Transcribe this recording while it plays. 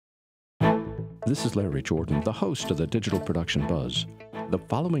This is Larry Jordan, the host of the Digital Production Buzz. The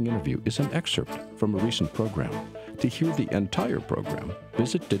following interview is an excerpt from a recent program. To hear the entire program,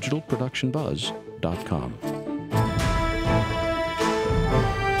 visit digitalproductionbuzz.com.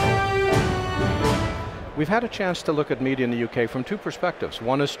 We've had a chance to look at media in the UK from two perspectives.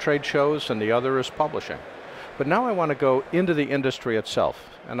 One is trade shows and the other is publishing. But now I want to go into the industry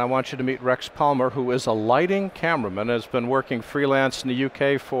itself. And I want you to meet Rex Palmer, who is a lighting cameraman, has been working freelance in the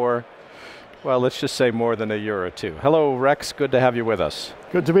UK for, well, let's just say more than a year or two. Hello, Rex. Good to have you with us.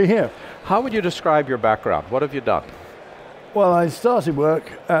 Good to be here. How would you describe your background? What have you done? Well, I started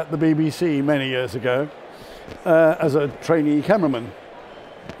work at the BBC many years ago as a trainee cameraman.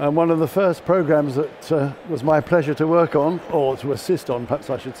 And one of the first programs that was my pleasure to work on, or to assist on, perhaps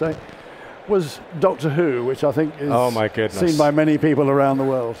I should say, was Doctor Who, which I think is seen by many people around the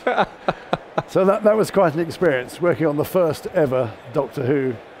world. So that was quite an experience, working on the first ever Doctor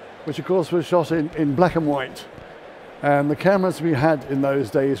Who, which of course was shot in black and white. And the cameras we had in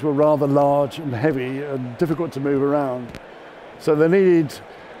those days were rather large and heavy and difficult to move around. So they needed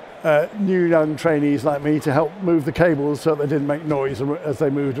new young trainees like me to help move the cables so they didn't make noise as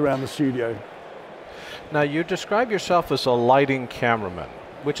they moved around the studio. Now, you describe yourself as a lighting cameraman,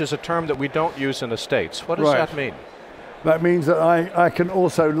 which is a term that we don't use in the States. What does that mean? That means that I can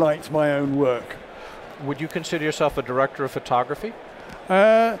also light my own work. Would you consider yourself a director of photography?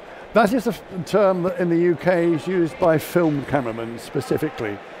 That is a term that in the UK is used by film cameramen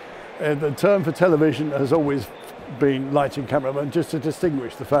specifically. The term for television has always been lighting cameraman, just to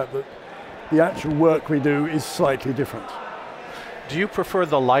distinguish the fact that the actual work we do is slightly different. Do you prefer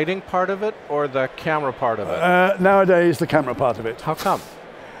the lighting part of it or the camera part of it? Nowadays, the camera part of it. How come?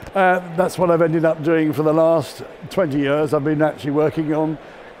 That's what I've ended up doing for the last 20 years. I've been actually working on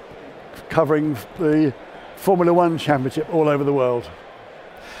covering the Formula One Championship all over the world.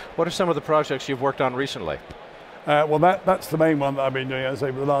 What are some of the projects you've worked on recently? Well, that's the main one that I've been doing, as I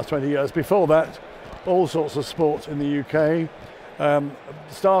say, over the last 20 years. Before that, all sorts of sports in the UK.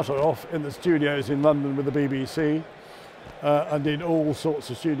 Started off in the studios in London with the BBC. I did all sorts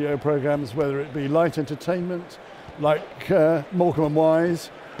of studio programs, whether it be light entertainment, like Morecambe and Wise,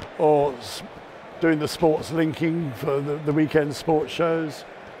 or doing the sports linking for the weekend sports shows,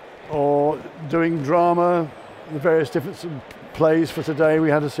 or doing drama, the various different plays for today. We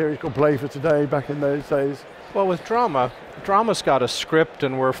had a series called Play for Today back in those days. Well, with drama's got a script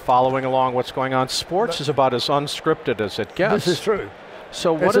and we're following along what's going on. Sports is about as unscripted as it gets. This is true.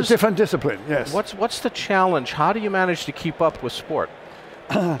 So it's a different discipline, yes. What's the challenge? How do you manage to keep up with sport?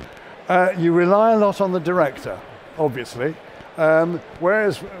 You rely a lot on the director, obviously.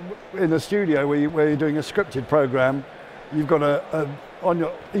 Whereas in a studio where you're doing a scripted program, you've got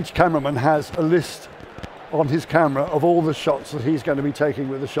each cameraman has a list on his camera of all the shots that he's going to be taking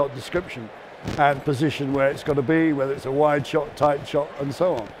with a shot description and position where it's got to be, whether it's a wide shot, tight shot, and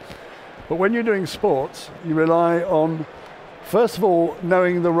so on. But when you're doing sports, you rely on, first of all,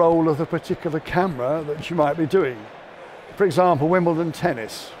 knowing the role of the particular camera that you might be doing. For example, Wimbledon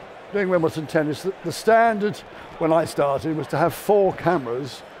tennis. Doing Wimbledon tennis, the standard when I started was to have 4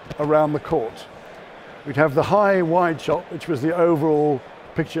 cameras around the court. We'd have the high wide shot, which was the overall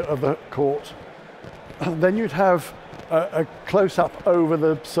picture of the court. Then you'd have a close-up over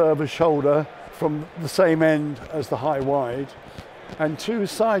the server's shoulder from the same end as the high wide, and 2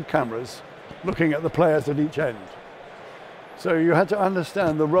 side cameras looking at the players at each end. So you had to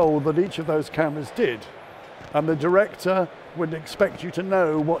understand the role that each of those cameras did, and the director would expect you to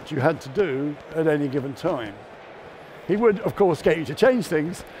know what you had to do at any given time. He would, of course, get you to change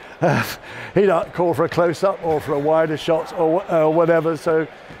things. He'd call for a close-up or for a wider shot or whatever, so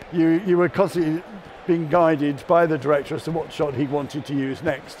you were constantly being guided by the director as to what shot he wanted to use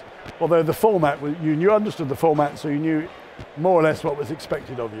next. Although the format, you understood the format, so you knew more or less what was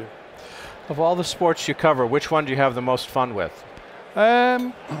expected of you. Of all the sports you cover, which one do you have the most fun with?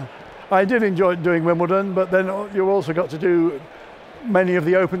 I did enjoy doing Wimbledon, but then you also got to do many of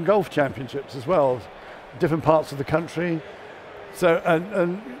the Open Golf Championships as well, different parts of the country. So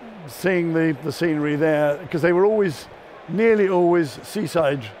and seeing the scenery there, because they were nearly always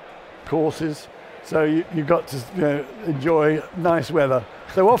seaside courses. So you got to enjoy nice weather.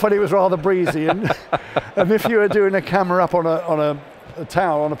 So often it was rather breezy, and if you were doing a camera up on a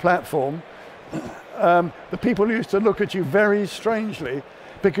tower on a platform, the people used to look at you very strangely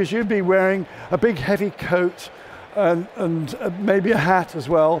because you'd be wearing a big heavy coat and maybe a hat as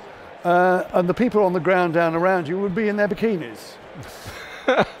well, and the people on the ground down around you would be in their bikinis.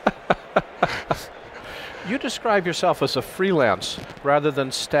 You describe yourself as a freelance rather than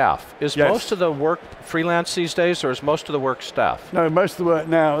staff. Is Yes. most of the work freelance these days, or is most of the work staff? No, most of the work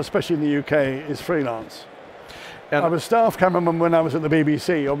now, especially in the UK, is freelance. And I was staff cameraman when I was at the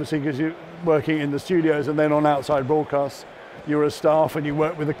BBC, obviously, because you're working in the studios and then on outside broadcasts. You were a staff and you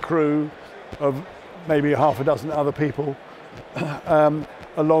worked with a crew of maybe half a dozen other people,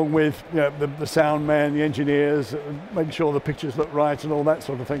 along with the sound men, the engineers, making sure the pictures look right and all that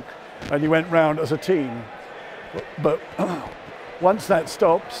sort of thing. And you went round as a team. But once that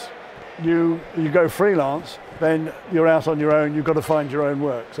stops, you go freelance, then you're out on your own, you've got to find your own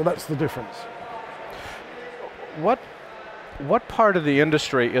work. So that's the difference. What part of the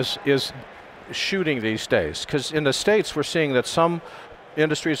industry is shooting these days? Because in the States we're seeing that some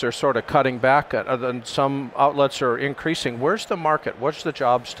industries are sort of cutting back and some outlets are increasing. Where's the market? What's the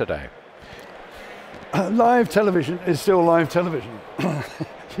jobs today? Live television is still live television.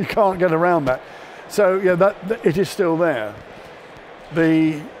 You can't get around that. So yeah, it is still there.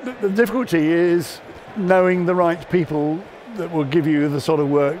 The difficulty is knowing the right people that will give you the sort of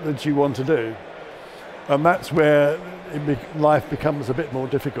work that you want to do. And that's where life becomes a bit more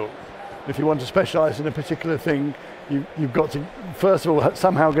difficult. If you want to specialise in a particular thing, you've got to, first of all,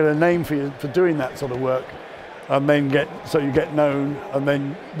 somehow get a name for doing that sort of work, and then you get known, and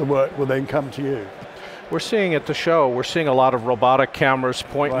then the work will then come to you. We're seeing at the show, we're seeing a lot of robotic cameras,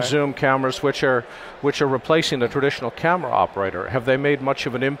 point and zoom cameras, which are replacing the traditional camera operator. Have they made much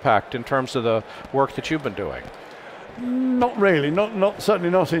of an impact in terms of the work that you've been doing? Not really, certainly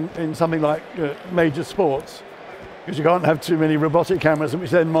not in something like major sports, because you can't have too many robotic cameras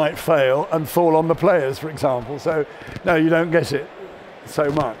which then might fail and fall on the players, for example. So no, you don't get it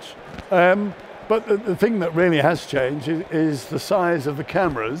so much. But the thing that really has changed is the size of the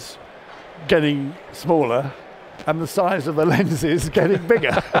cameras getting smaller and the size of the lenses getting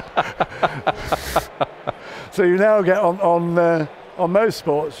bigger. So you now get on most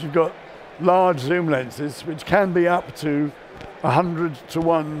sports, you've got large zoom lenses which can be up to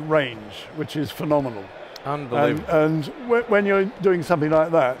 100-to-1 range, which is phenomenal. Unbelievable. And when you're doing something like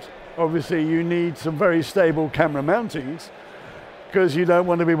that, obviously you need some very stable camera mountings, because you don't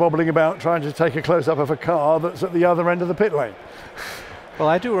want to be wobbling about trying to take a close-up of a car that's at the other end of the pit lane. Well,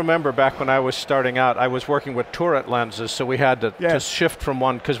 I do remember back when I was starting out, I was working with turret lenses, so we had to shift from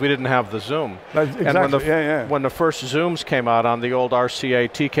one because we didn't have the zoom. Exactly. And when the first zooms came out on the old RCA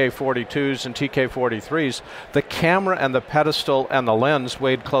TK42s and TK43s, the camera and the pedestal and the lens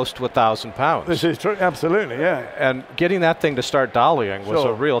weighed close to 1,000 pounds. This is true, absolutely, yeah. And getting that thing to start dollying was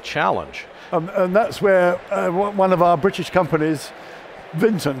a real challenge. And that's where one of our British companies,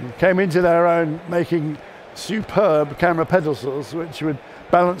 Vinton, came into their own, making superb camera pedestals which would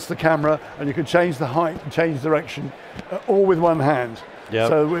balance the camera, and you could change the height and change direction all with one hand. Yep.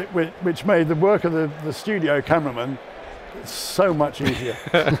 So which made the work of the studio cameraman so much easier.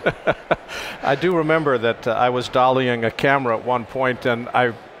 I do remember that I was dollying a camera at one point and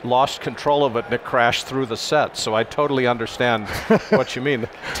I lost control of it and it crashed through the set, so I totally understand what you mean. The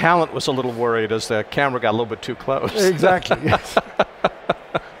talent was a little worried as the camera got a little bit too close. Exactly, yes.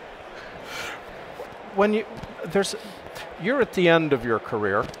 When you're at the end of your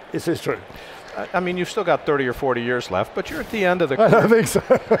career. This is true. I mean, you've still got 30 or 40 years left, but you're at the end of the career. I don't think so.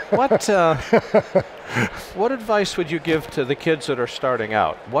 What advice would you give to the kids that are starting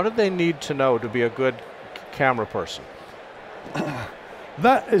out? What do they need to know to be a good camera person?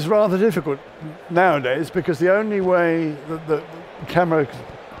 That is rather difficult nowadays, because the only way that the camera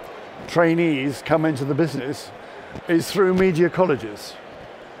trainees come into the business is through media colleges.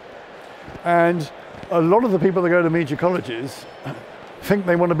 And a lot of the people that go to media colleges think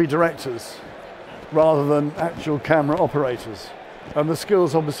they want to be directors rather than actual camera operators. And the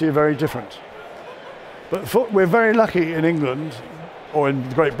skills obviously are very different. But we're very lucky in England, or in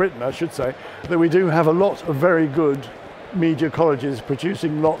Great Britain I should say, that we do have a lot of very good media colleges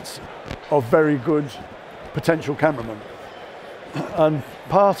producing lots of very good potential cameramen. And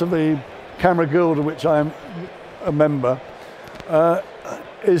part of the Camera Guild, of which I am a member,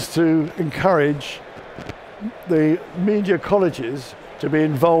 is to encourage the media colleges to be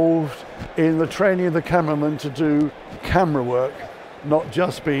involved in the training of the cameraman to do camera work, not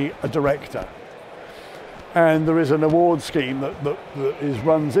just be a director. And there is an award scheme that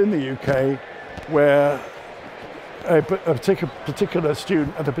runs in the UK where a particular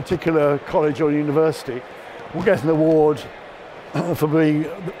student at a particular college or university will get an award for being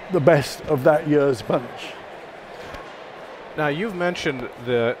the best of that year's bunch. Now, you've mentioned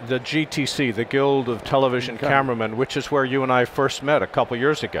the GTC, the Guild of Television Cameramen, which is where you and I first met a couple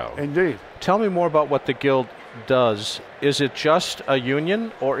years ago. Indeed. Tell me more about what the Guild does, is it just a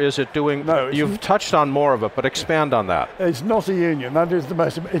union, or is it doing, No, you've touched on more of it, but expand on that. It's not a union, that is the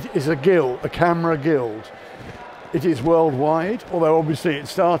most, it is a guild, a camera guild. It is worldwide, although obviously it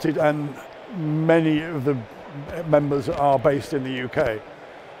started and many of the members are based in the UK.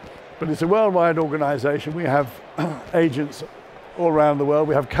 But it's a worldwide organisation. We have agents all around the world.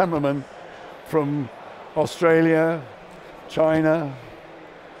 We have cameramen from Australia, China,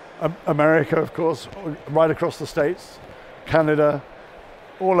 America, of course, right across the States, Canada,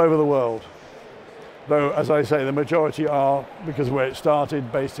 all over the world. Though, as I say, the majority are, because of where it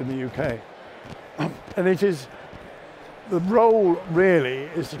started, based in the UK. And it is, the role really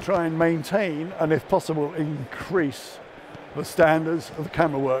is to try and maintain, and if possible, increase the standards of the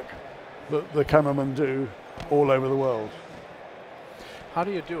camera work that the cameramen do all over the world. How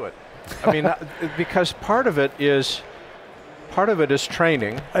do you do it? I mean, because part of it is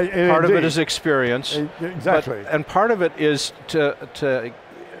training, part of it is experience, exactly, and part of it is to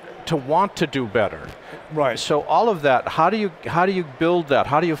want to do better. Right. So all of that, how do you build that?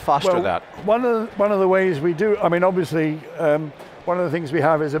 How do you foster that? One of the ways we do, I mean, obviously, one of the things we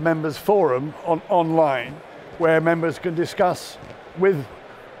have is a members forum online, where members can discuss with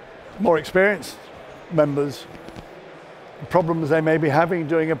more experienced members problems they may be having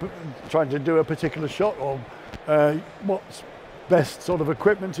trying to do a particular shot, or what's best sort of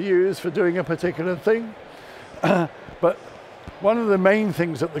equipment to use for doing a particular thing. But one of the main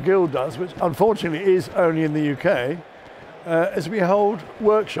things that the Guild does, which unfortunately is only in the UK, is we hold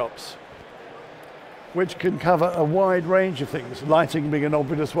workshops which can cover a wide range of things, lighting being an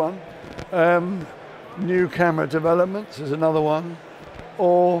obvious one, new camera developments is another one,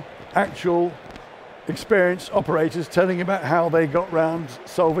 or actual experienced operators telling about how they got round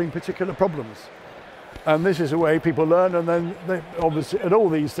solving particular problems. And this is a way people learn, and then they, obviously at all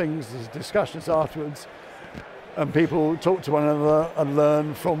these things there's discussions afterwards, and people talk to one another and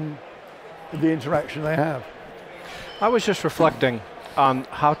learn from the interaction they have. I was just reflecting on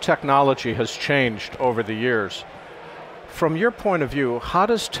how technology has changed over the years. From your point of view, how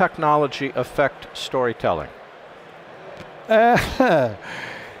does technology affect storytelling?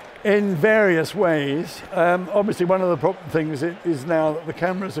 In various ways. Obviously one of the things is now that the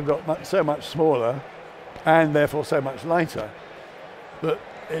cameras have got so much smaller and therefore so much lighter that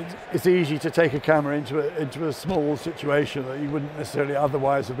it's easy to take a camera into a small situation that you wouldn't necessarily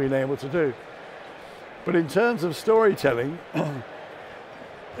otherwise have been able to do. But in terms of storytelling,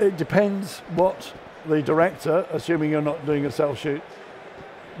 it depends what the director, assuming you're not doing a self-shoot,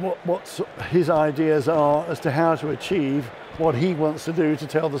 what his ideas are as to how to achieve what he wants to do to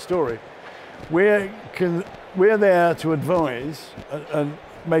tell the story. We're there to advise and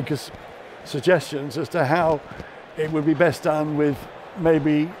make us suggestions as to how it would be best done, with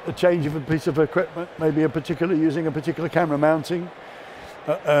maybe a change of a piece of equipment, maybe using a particular camera mounting,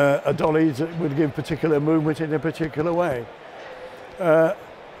 a dolly that would give particular movement in a particular way.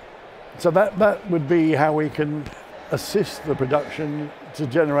 So that would be how we can assist the production to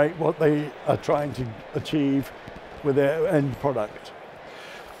generate what they are trying to achieve with their end product.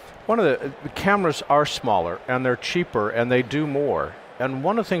 One of the cameras are smaller and they're cheaper and they do more. And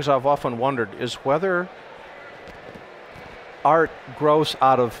one of the things I've often wondered is whether art grows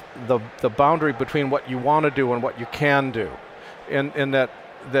out of the boundary between what you want to do and what you can do. In that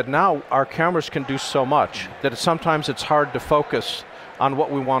now our cameras can do so much that sometimes it's hard to focus on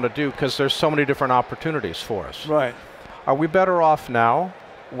what we want to do because there's so many different opportunities for us. Right. Are we better off now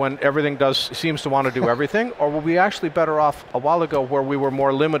when everything seems to want to do everything, or were we actually better off a while ago where we were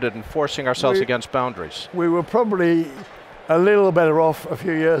more limited and forcing ourselves against boundaries? We were probably a little better off a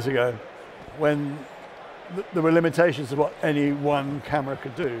few years ago when there were limitations of what any one camera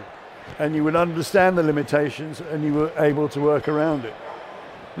could do, and you would understand the limitations and you were able to work around it.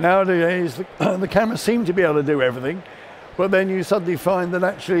 Nowadays the cameras seem to be able to do everything, but then you suddenly find that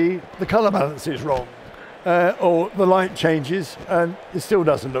actually the color balance is wrong. Or the light changes and it still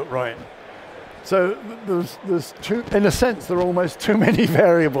doesn't look right. So there's in a sense, there are almost too many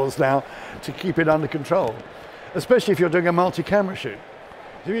variables now to keep it under control, especially if you're doing a multi-camera shoot.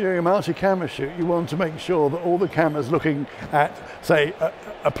 If you're doing a multi-camera shoot, you want to make sure that all the cameras looking at, say,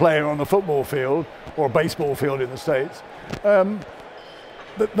 a player on a football field or a baseball field in the States,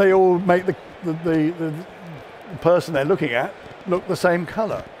 that they all make the person they're looking at look the same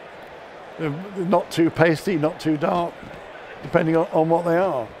color. Not too pasty, not too dark, depending on what they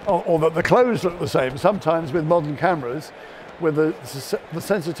are. Or that the clothes look the same. Sometimes with modern cameras, with the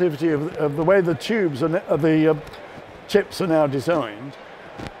sensitivity of the way the tubes and the chips are now designed,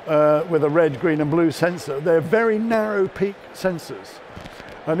 with a red, green and blue sensor, they're very narrow peak sensors.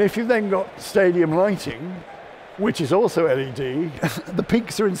 And if you've then got stadium lighting, which is also LED, the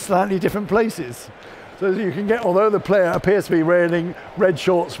peaks are in slightly different places. So you can get, although the player appears to be wearing red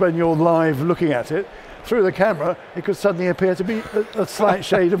shorts when you're live looking at it, through the camera, it could suddenly appear to be a slight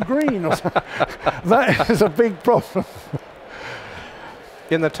shade of green or something. That is a big problem.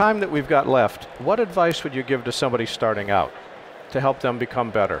 In the time that we've got left, what advice would you give to somebody starting out to help them become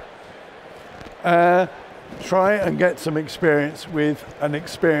better? Try and get some experience with an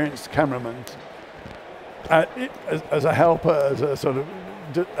experienced cameraman. As a helper, as a sort of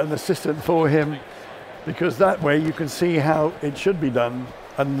an assistant for him, because that way you can see how it should be done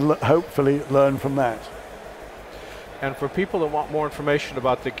and hopefully learn from that. And for people that want more information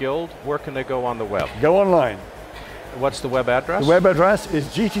about the Guild, where can they go on the web? Go online. What's the web address? The web address is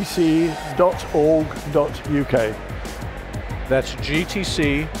gtc.org.uk. That's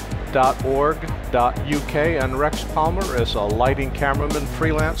gtc.org.uk, and Rex Palmer is a lighting cameraman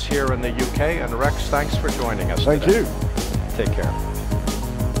freelance here in the UK. And Rex, thanks for joining us Thank today. you. Take care.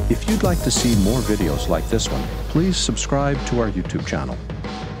 If you'd like to see more videos like this one, please subscribe to our YouTube channel.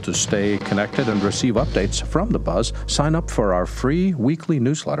 To stay connected and receive updates from The Buzz, sign up for our free weekly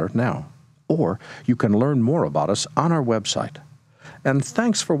newsletter now. Or you can learn more about us on our website. And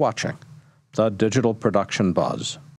thanks for watching The Digital Production Buzz.